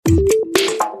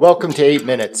Welcome to 8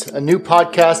 Minutes, a new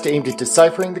podcast aimed at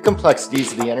deciphering the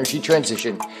complexities of the energy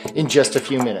transition in just a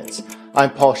few minutes.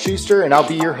 I'm Paul Schuster, and I'll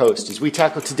be your host as we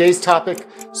tackle today's topic,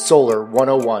 Solar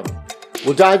 101.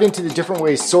 We'll dive into the different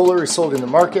ways solar is sold in the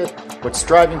market, what's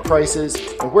driving prices,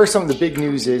 and where some of the big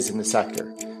news is in the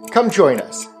sector. Come join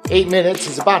us. 8 Minutes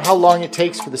is about how long it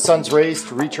takes for the sun's rays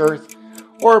to reach Earth,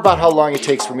 or about how long it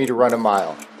takes for me to run a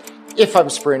mile, if I'm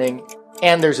sprinting,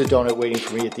 and there's a donut waiting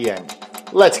for me at the end.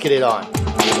 Let's get it on.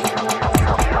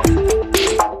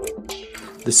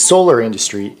 The solar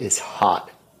industry is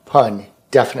hot. Pun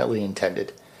definitely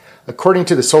intended. According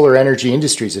to the Solar Energy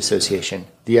Industries Association,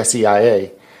 the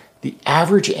SEIA, the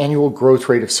average annual growth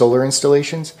rate of solar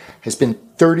installations has been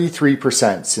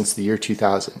 33% since the year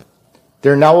 2000.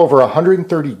 There are now over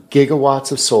 130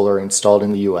 gigawatts of solar installed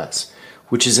in the U.S.,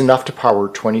 which is enough to power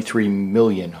 23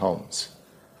 million homes.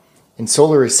 And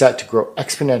solar is set to grow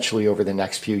exponentially over the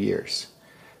next few years.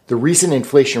 The recent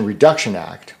Inflation Reduction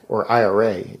Act, or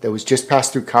IRA, that was just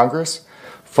passed through Congress,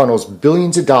 funnels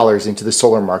billions of dollars into the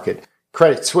solar market.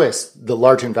 Credit Suisse, the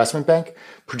large investment bank,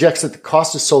 projects that the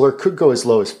cost of solar could go as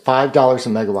low as $5 a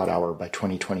megawatt hour by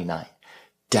 2029,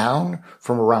 down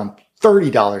from around $30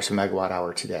 a megawatt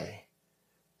hour today.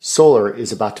 Solar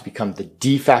is about to become the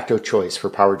de facto choice for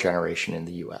power generation in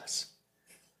the U.S.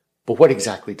 But what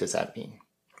exactly does that mean?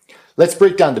 Let's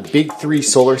break down the big three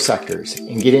solar sectors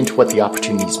and get into what the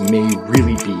opportunities may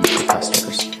really be for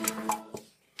customers.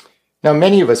 Now,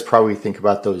 many of us probably think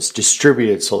about those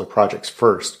distributed solar projects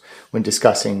first when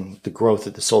discussing the growth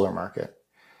of the solar market,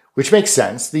 which makes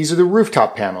sense. These are the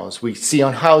rooftop panels we see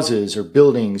on houses or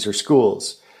buildings or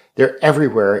schools. They're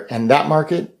everywhere, and that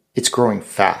market, it's growing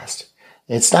fast.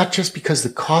 And it's not just because the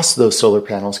cost of those solar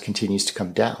panels continues to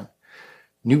come down.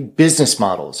 New business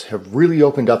models have really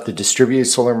opened up the distributed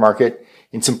solar market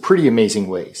in some pretty amazing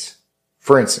ways.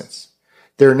 For instance,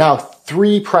 there are now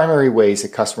 3 primary ways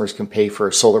that customers can pay for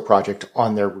a solar project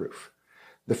on their roof.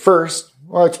 The first,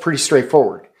 well, it's pretty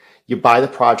straightforward. You buy the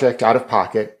project out of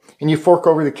pocket and you fork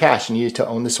over the cash needed to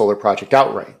own the solar project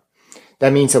outright.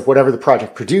 That means that whatever the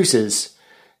project produces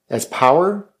as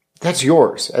power, that's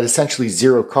yours at essentially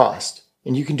zero cost,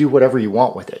 and you can do whatever you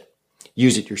want with it.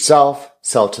 Use it yourself,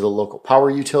 sell it to the local power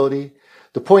utility.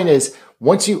 The point is,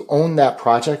 once you own that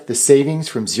project, the savings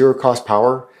from zero cost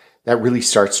power, that really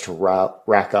starts to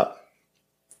rack up.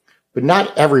 But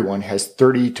not everyone has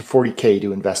 30 to 40K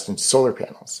to invest in solar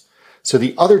panels. So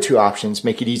the other 2 options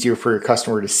make it easier for your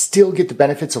customer to still get the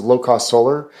benefits of low cost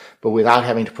solar, but without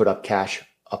having to put up cash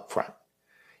upfront.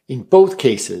 In both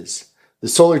cases, the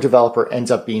solar developer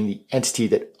ends up being the entity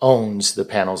that owns the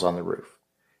panels on the roof.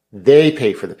 They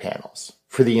pay for the panels,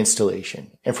 for the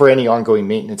installation, and for any ongoing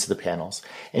maintenance of the panels.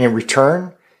 And in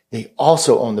return, they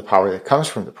also own the power that comes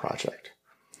from the project.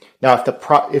 Now,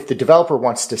 if the developer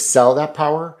wants to sell that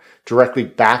power directly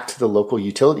back to the local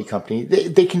utility company,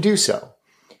 they can do so.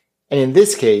 And in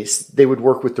this case, they would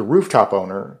work with the rooftop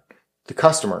owner, the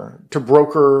customer, to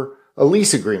broker a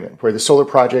lease agreement where the solar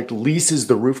project leases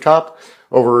the rooftop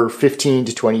over 15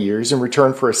 to 20 years in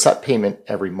return for a set payment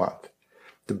every month.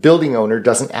 The building owner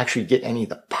doesn't actually get any of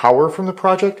the power from the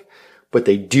project, but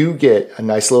they do get a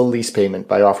nice little lease payment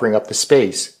by offering up the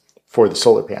space for the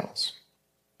solar panels.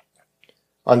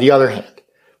 On the other hand,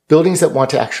 buildings that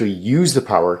want to actually use the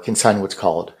power can sign what's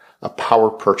called a power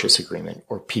purchase agreement,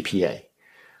 or PPA.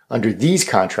 Under these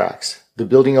contracts, the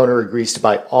building owner agrees to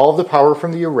buy all of the power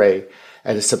from the array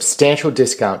at a substantial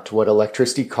discount to what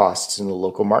electricity costs in the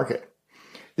local market.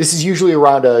 This is usually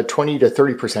around a 20 to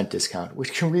 30% discount,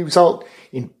 which can result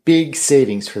in big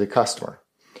savings for the customer.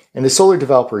 And the solar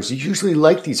developers usually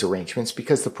like these arrangements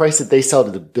because the price that they sell to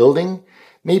the building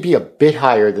may be a bit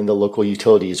higher than the local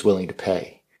utility is willing to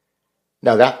pay.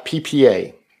 Now, that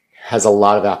PPA has a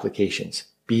lot of applications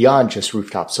beyond just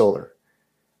rooftop solar.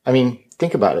 I mean,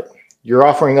 think about it. You're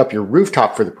offering up your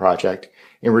rooftop for the project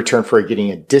in return for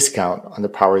getting a discount on the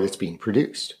power that's being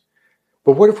produced.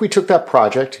 But what if we took that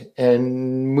project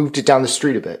and moved it down the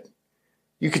street a bit?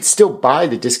 You could still buy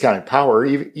the discounted power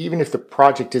even if the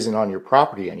project isn't on your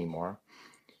property anymore.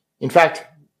 In fact,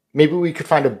 maybe we could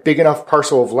find a big enough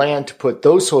parcel of land to put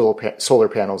those solar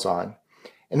panels on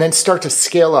and then start to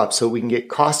scale up so we can get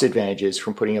cost advantages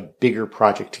from putting a bigger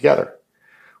project together.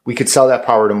 We could sell that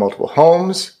power to multiple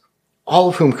homes, all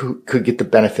of whom could get the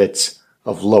benefits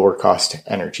of lower cost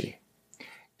energy.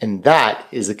 And that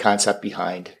is the concept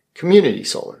behind community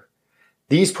solar.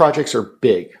 These projects are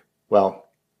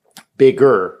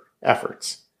bigger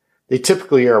efforts. They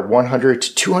typically are 100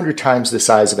 to 200 times the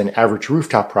size of an average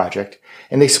rooftop project,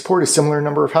 and they support a similar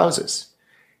number of houses.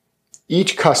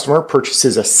 Each customer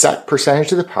purchases a set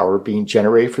percentage of the power being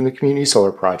generated from the community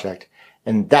solar project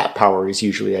and that power is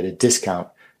usually at a discount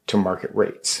to market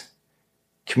rates.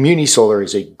 Community solar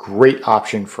is a great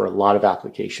option for a lot of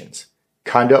applications.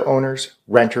 Condo owners,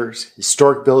 renters,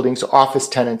 historic buildings, office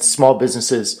tenants, small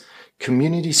businesses.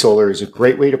 Community solar is a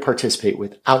great way to participate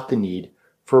without the need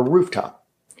for a rooftop.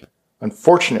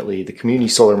 Unfortunately, the community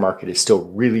solar market is still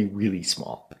really, really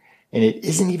small, and it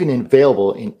isn't even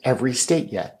available in every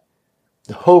state yet.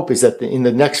 The hope is that in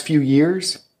the next few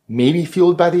years, maybe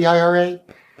fueled by the IRA,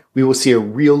 we will see a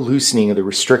real loosening of the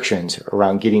restrictions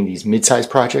around getting these mid-sized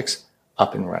projects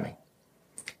up and running.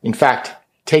 In fact,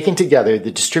 taken together,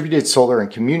 the distributed solar and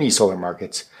community solar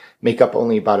markets make up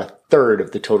only about a third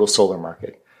of the total solar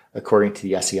market, according to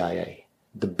the SEIA.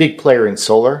 The big player in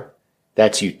solar,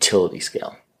 that's utility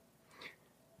scale.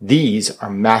 These are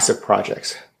massive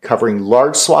projects covering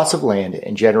large swaths of land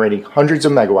and generating hundreds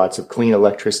of megawatts of clean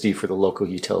electricity for the local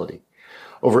utility.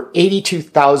 Over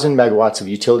 82,000 megawatts of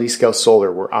utility scale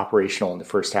solar were operational in the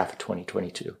first half of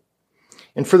 2022.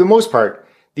 And for the most part,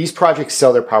 these projects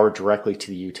sell their power directly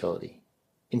to the utility.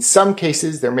 In some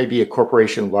cases, there may be a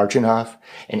corporation large enough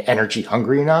and energy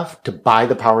hungry enough to buy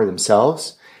the power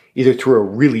themselves, either through a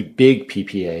really big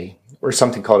PPA or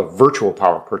something called a virtual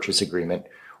power purchase agreement,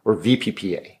 or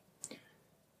VPPA.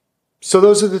 So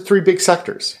those are the three big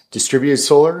sectors: distributed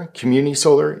solar, community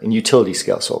solar, and utility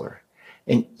scale solar.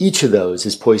 And each of those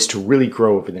is poised to really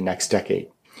grow over the next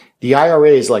decade. The IRA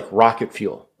is like rocket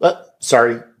fuel.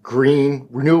 Green,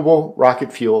 renewable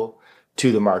rocket fuel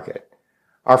to the market.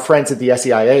 Our friends at the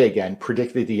SEIA again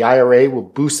predict that the IRA will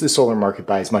boost the solar market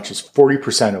by as much as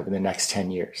 40% over the next 10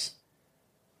 years.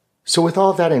 So with all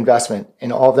of that investment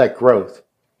and all of that growth,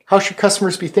 how should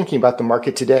customers be thinking about the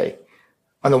market today?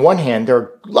 On the one hand, there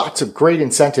are lots of great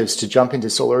incentives to jump into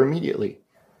solar immediately,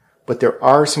 but there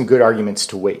are some good arguments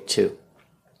to wait too.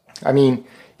 I mean,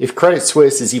 if Credit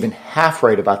Suisse is even half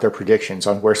right about their predictions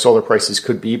on where solar prices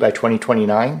could be by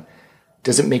 2029,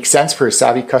 does it make sense for a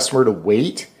savvy customer to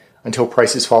wait until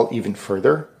prices fall even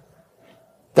further?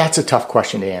 That's a tough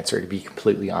question to answer, to be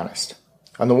completely honest.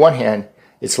 On the one hand,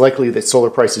 it's likely that solar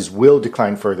prices will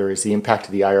decline further as the impact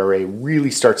of the IRA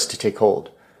really starts to take hold.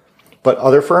 But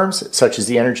other firms, such as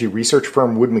the energy research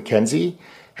firm Wood Mackenzie,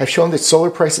 have shown that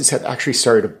solar prices have actually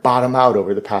started to bottom out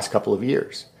over the past couple of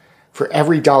years. For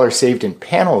every dollar saved in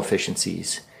panel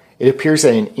efficiencies, it appears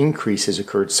that an increase has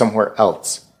occurred somewhere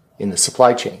else in the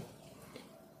supply chain.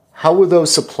 How will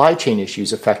those supply chain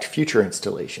issues affect future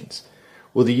installations?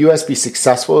 Will the U.S. be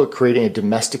successful at creating a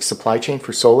domestic supply chain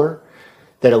for solar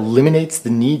that eliminates the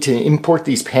need to import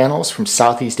these panels from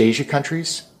Southeast Asia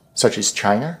countries, such as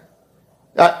China?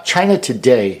 China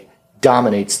today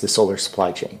dominates the solar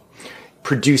supply chain,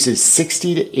 produces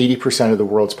 60 to 80% of the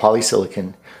world's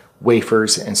polysilicon,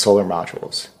 wafers, and solar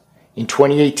modules. In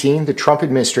 2018, the Trump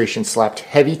administration slapped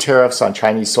heavy tariffs on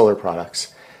Chinese solar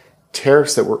products,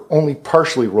 tariffs that were only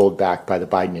partially rolled back by the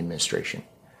Biden administration.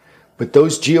 But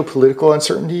those geopolitical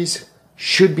uncertainties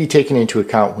should be taken into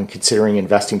account when considering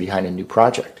investing behind a new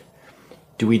project.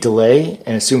 Do we delay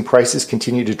and assume prices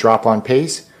continue to drop on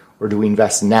pace, or do we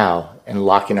invest now and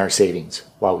lock in our savings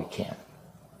while we can?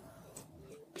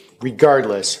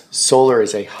 Regardless, solar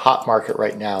is a hot market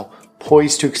right now,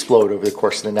 poised to explode over the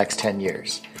course of the next 10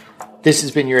 years. This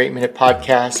has been your 8-Minute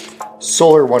Podcast,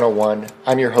 Solar 101.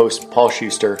 I'm your host, Paul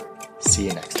Schuster. See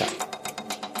you next time.